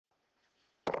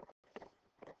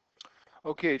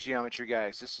Okay, geometry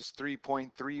guys, this is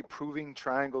 3.3, proving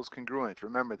triangles congruent.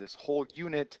 Remember, this whole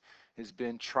unit has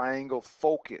been triangle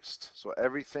focused. So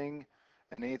everything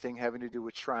and anything having to do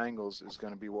with triangles is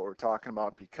going to be what we're talking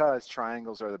about because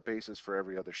triangles are the basis for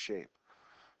every other shape.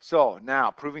 So now,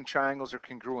 proving triangles are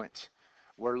congruent.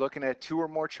 We're looking at two or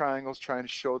more triangles trying to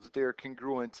show that they are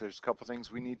congruent. There's a couple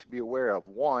things we need to be aware of.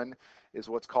 One is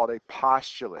what's called a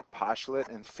postulate. Postulate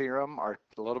and theorem are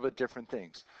a little bit different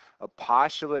things. A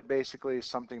postulate basically is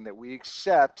something that we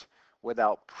accept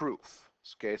without proof.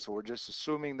 Okay, so we're just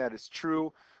assuming that it's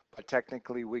true, but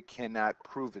technically we cannot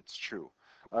prove it's true.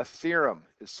 A theorem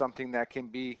is something that can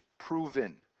be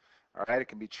proven. All right, it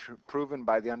can be proven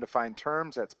by the undefined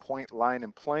terms. That's point, line,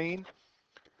 and plane.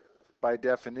 By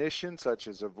definition, such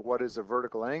as of what is a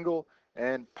vertical angle,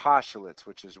 and postulates,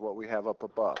 which is what we have up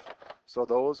above. So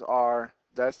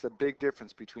that's the big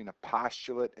difference between a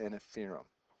postulate and a theorem.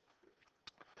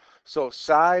 So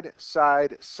side,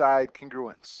 side, side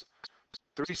congruence.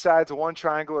 Three sides of one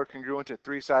triangle are congruent to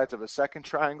three sides of a second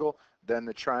triangle, then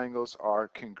the triangles are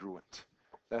congruent.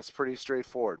 That's pretty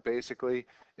straightforward. Basically,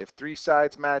 if three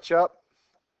sides match up,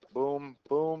 boom,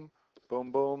 boom,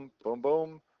 boom, boom, boom,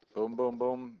 boom, boom, boom,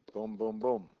 boom, boom, boom,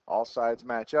 boom. All sides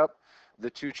match up. The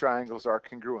two triangles are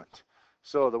congruent.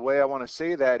 So the way I want to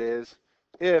say that is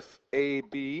if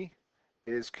AB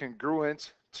is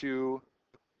congruent to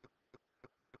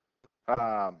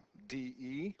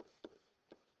DE,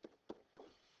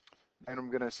 and I'm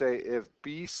going to say if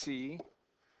BC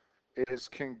is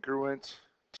congruent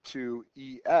to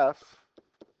EF,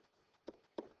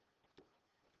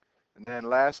 and then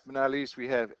last but not least we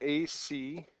have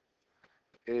AC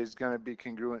is going to be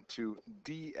congruent to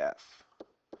DF.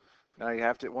 Now you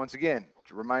have to, once again,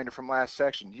 reminder from last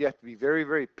section, you have to be very,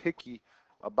 very picky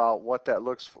about what that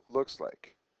looks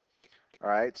like. All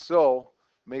right, so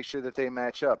make sure that they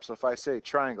match up. So if I say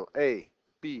triangle A,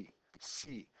 B,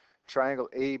 C, triangle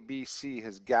ABC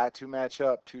has got to match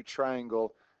up to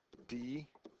triangle DEF.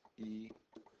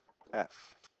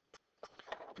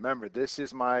 Remember, this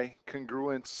is my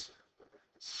congruence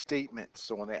statement.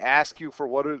 So when they ask you for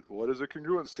what is a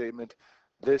congruent statement,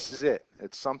 this is it.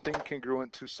 It's something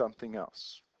congruent to something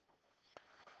else.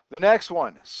 The next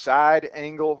one, side,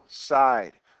 angle,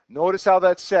 side. Notice how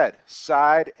that's said,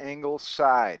 side, angle,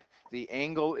 side. The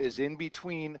angle is in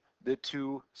between the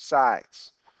two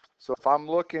sides. So if I'm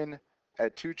looking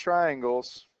at two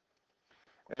triangles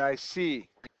and I see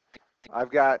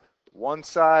I've got one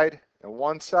side and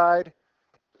one side,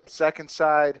 second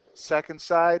side,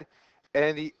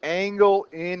 and the angle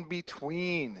in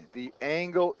between, it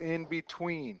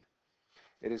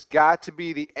has got to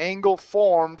be the angle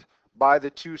formed by the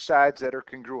two sides that are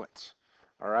congruent.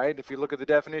 All right, if you look at the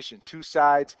definition, two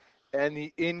sides and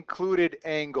the included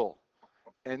angle,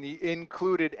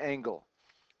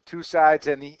 Two sides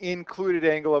and the included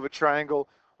angle of a triangle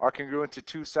are congruent to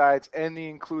two sides and the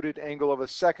included angle of a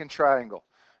second triangle.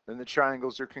 Then the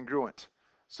triangles are congruent.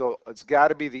 So it's got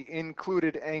to be the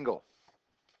included angle.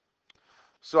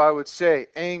 So I would say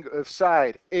angle of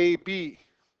side AB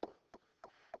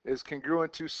is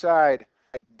congruent to side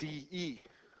DE.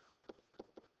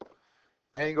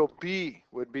 Angle B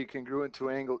would be congruent to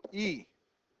angle E.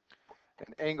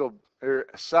 And angle or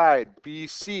side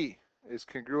BC is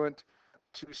congruent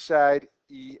to side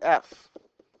EF.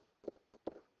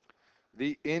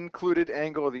 The included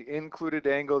angle,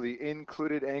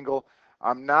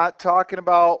 I'm not talking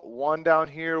about one down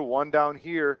here, one down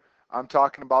here. I'm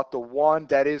talking about the one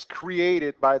that is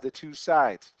created by the two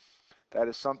sides. That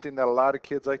is something that a lot of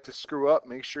kids like to screw up.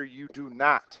 Make sure you do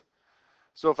not.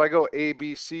 So if I go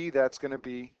ABC, that's going to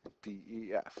be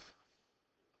DEF.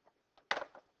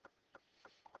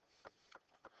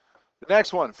 The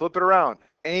next one, flip it around.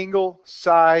 Angle,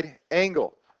 side,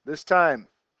 angle. This time,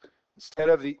 instead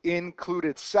of the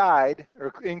included side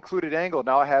or included angle,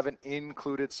 now I have an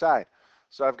included side.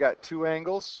 So I've got two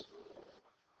angles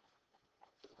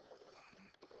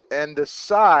and the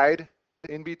side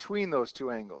in between those two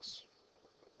angles.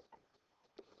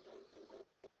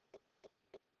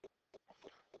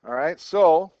 All right,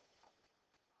 so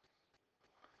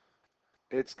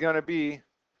it's going to be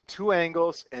two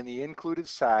angles and the included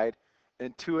side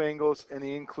and two angles and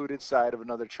the included side of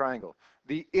another triangle.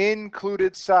 The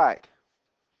included side.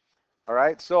 All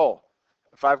right, so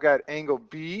if I've got angle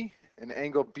B and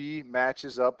angle B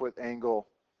matches up with angle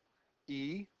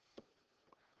E,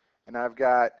 and I've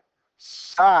got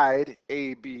side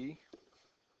AB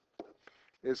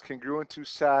is congruent to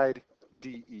side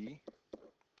DE,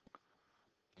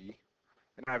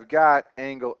 and I've got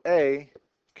angle A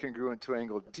congruent to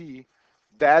angle D,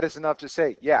 that is enough to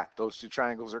say, yeah, those two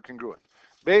triangles are congruent.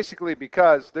 Basically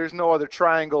because there's no other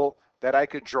triangle that I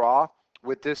could draw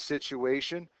with this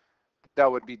situation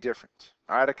that would be different.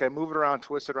 All right, I can move it around,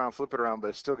 twist it around, flip it around, but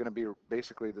it's still going to be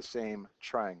basically the same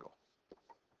triangle.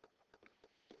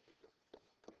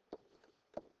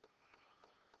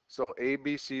 So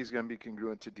ABC is going to be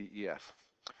congruent to DEF.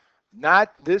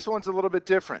 Not, this one's a little bit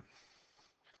different.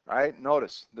 All right,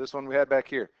 notice this one we had back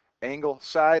here. Angle,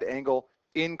 side, angle,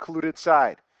 included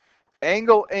side.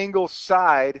 Angle, angle,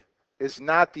 side is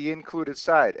not the included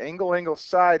side. Angle, angle,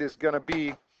 side is going to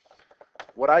be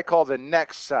what I call the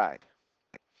next side.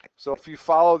 So if you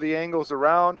follow the angles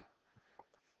around,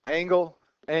 angle,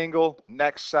 angle,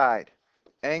 next side.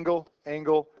 Angle,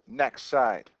 angle, next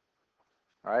side.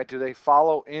 All right, do they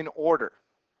follow in order?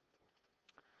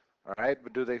 All right,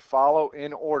 but do they follow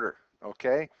in order?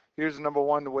 Okay, here's number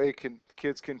one, the way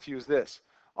kids confuse this.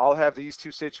 I'll have these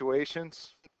two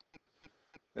situations.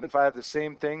 And if I have the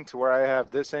same thing to where I have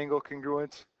this angle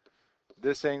congruent,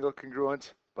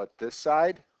 but this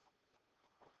side,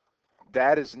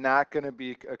 that is not going to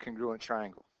be a congruent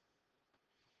triangle.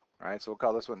 All right, so we'll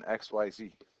call this one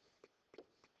XYZ.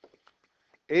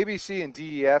 ABC and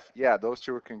DEF, yeah, those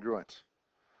two are congruent.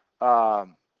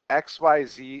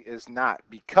 XYZ is not,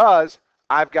 because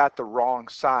I've got the wrong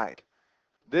side.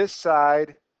 This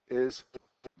side is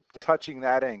touching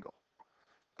that angle.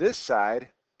 This side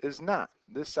is not.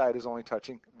 This side is only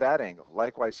touching that angle.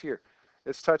 Likewise here,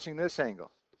 it's touching this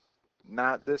angle,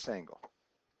 not this angle.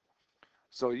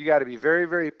 So you got to be very,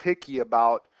 very picky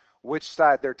about which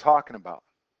side they're talking about,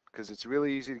 because it's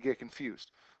really easy to get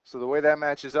confused. So the way that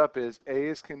matches up is A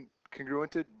is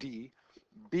congruent to D,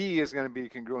 B is going to be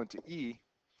congruent to E,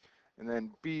 and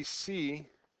then BC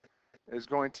is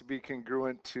going to be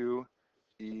congruent to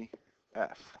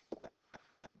EF.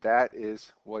 That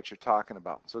is what you're talking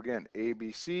about. So again,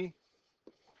 ABC,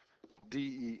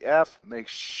 DEF, make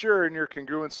sure in your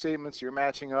congruent statements you're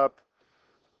matching up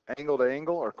angle to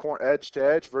angle or edge to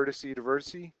edge, vertex to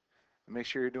vertex, and make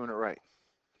sure you're doing it right.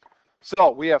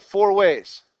 So we have four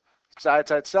ways: side,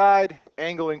 side, side,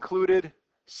 angle included,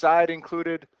 side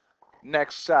included,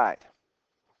 next side.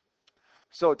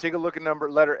 So take a look at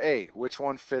letter A. Which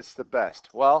one fits the best?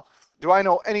 Well, do I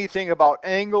know anything about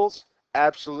angles?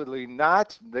 Absolutely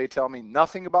not. They tell me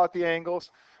nothing about the angles,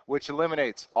 which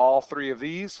eliminates all three of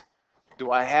these.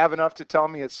 Do I have enough to tell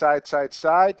me it's side, side,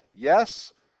 side?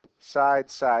 Yes. Side,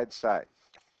 side, side.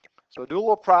 So do a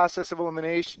little process of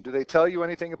elimination. Do they tell you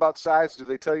anything about sides? Do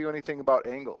they tell you anything about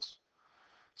angles?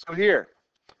 So here,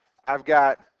 I've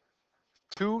got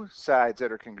two sides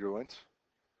that are congruent.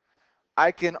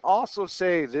 I can also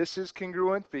say this is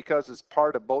congruent because it's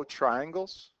part of both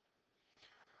triangles,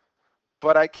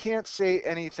 but I can't say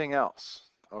anything else,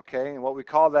 okay? And what we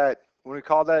call that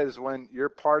is when you're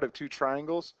part of two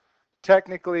triangles,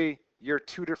 technically you're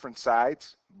two different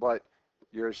sides, but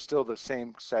you're still the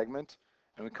same segment,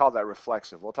 and we call that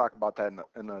reflexive. We'll talk about that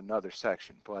in another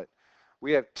section, but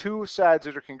we have two sides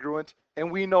that are congruent,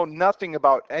 and we know nothing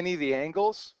about any of the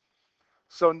angles,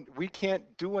 so we can't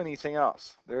do anything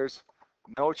else. There's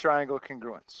no triangle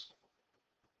congruence.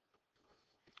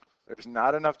 There's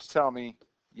not enough to tell me,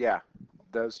 yeah,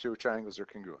 those two triangles are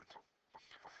congruent.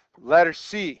 Letter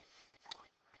C.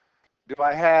 Do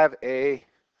I have a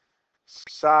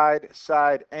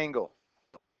side-side angle?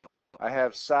 I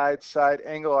have side-side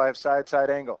angle. I have side-side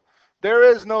angle. There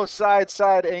is no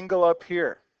side-side angle up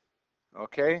here.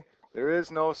 Okay? There is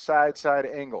no side-side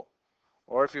angle.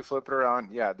 Or if you flip it around,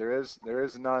 yeah, there is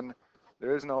none.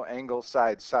 There is no angle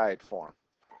side-side form.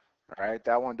 All right?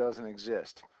 That one doesn't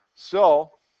exist.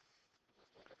 So,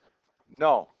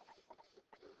 no.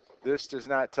 This does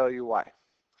not tell you why.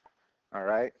 All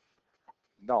right?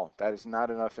 No, that is not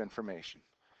enough information.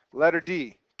 Letter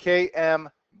D,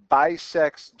 KM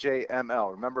bisects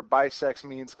JML. Remember, bisects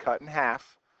means cut in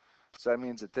half. So that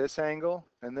means that this angle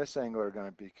and this angle are going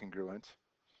to be congruent.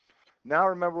 Now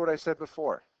remember what I said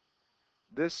before.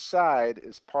 This side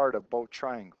is part of both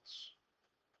triangles.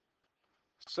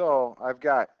 So I've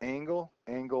got angle,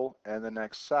 angle, and the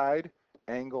next side,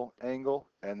 angle, angle,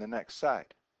 and the next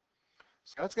side.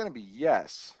 So that's going to be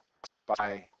yes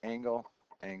by angle,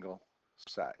 angle,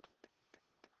 side.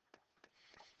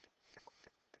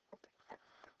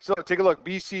 So take a look.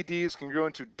 BCD is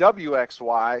congruent to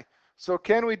WXY. So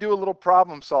can we do a little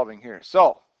problem solving here?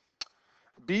 So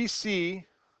BC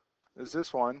is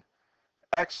this one.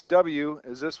 XW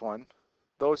is this one.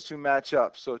 Those two match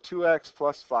up. So 2x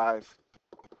plus 5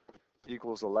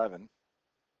 equals 11.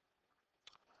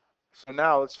 So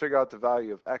now let's figure out the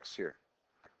value of x here.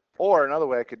 Or another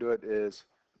way I could do it is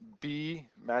B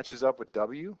matches up with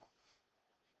W.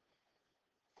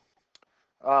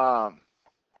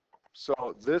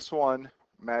 So this one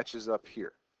matches up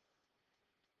here.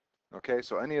 Okay,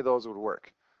 so any of those would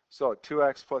work. So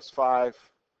 2x plus 5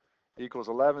 equals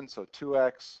 11, so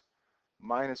 2x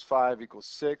minus 5 equals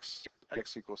 6,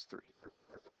 x equals 3.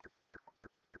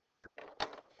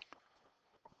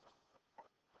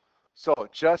 So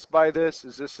just by this,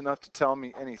 is this enough to tell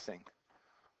me anything?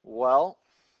 Well,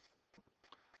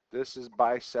 this is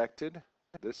bisected.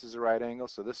 This is a right angle,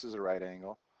 so this is a right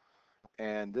angle.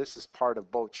 And this is part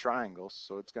of both triangles,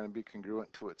 so it's going to be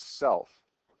congruent to itself.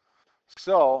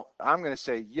 So I'm going to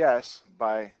say yes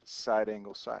by side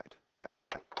angle side.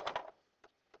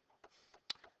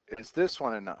 Is this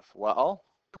one enough? Well,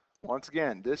 once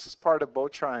again, this is part of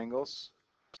both triangles.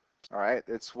 All right,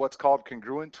 it's what's called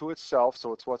congruent to itself,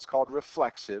 so it's what's called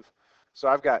reflexive. So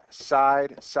I've got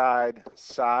side, side,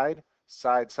 side,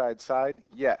 side, side, side,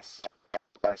 yes,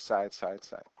 by side, side,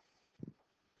 side.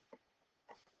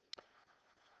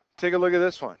 Take a look at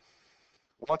this one.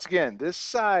 Once again, this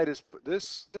side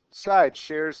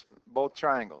shares both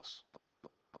triangles.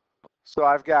 So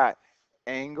I've got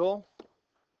angle,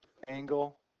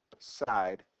 angle,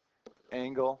 side,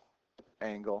 angle,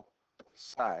 angle,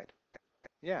 side.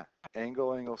 Yeah,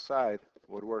 angle, angle, side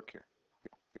would work here.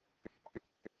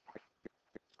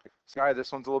 Sorry,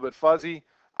 this one's a little bit fuzzy.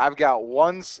 I've got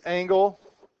one angle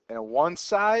and one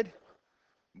side.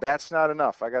 That's not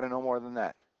enough. I got to know more than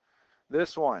that.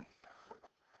 This one,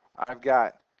 I've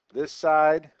got this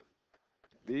side,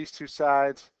 these two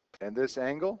sides, and this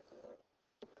angle.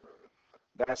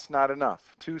 That's not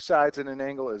enough. Two sides and an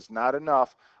angle is not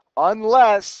enough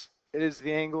unless it is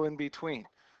the angle in between.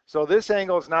 So this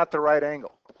angle is not the right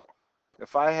angle.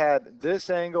 If I had this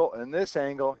angle and this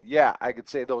angle, yeah, I could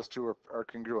say those two are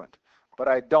congruent. But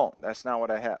I don't. That's not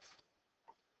what I have.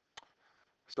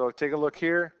 So take a look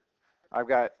here. I've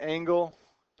got angle,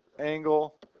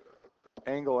 angle,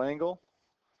 angle, angle.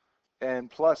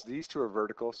 And plus, these two are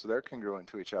vertical, so they're congruent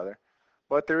to each other.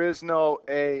 But there is no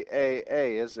A,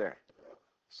 is there?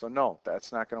 So no,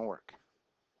 that's not going to work.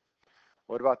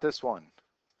 What about this one?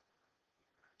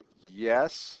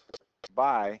 Yes,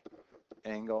 by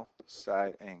angle,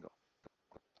 side, angle.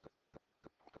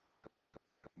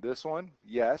 This one,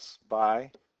 yes,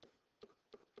 by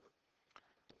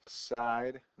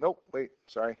side. Nope, wait,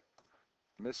 sorry.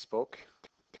 Misspoke.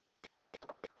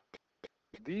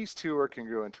 These two are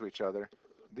congruent to each other.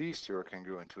 These two are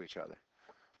congruent to each other.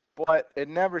 But it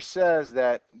never says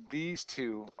that these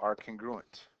two are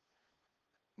congruent.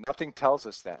 Nothing tells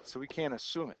us that, so we can't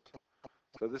assume it.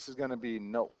 So this is going to be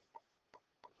no.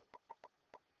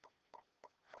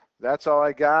 That's all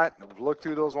I got. Look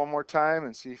through those one more time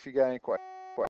and see if you got any questions.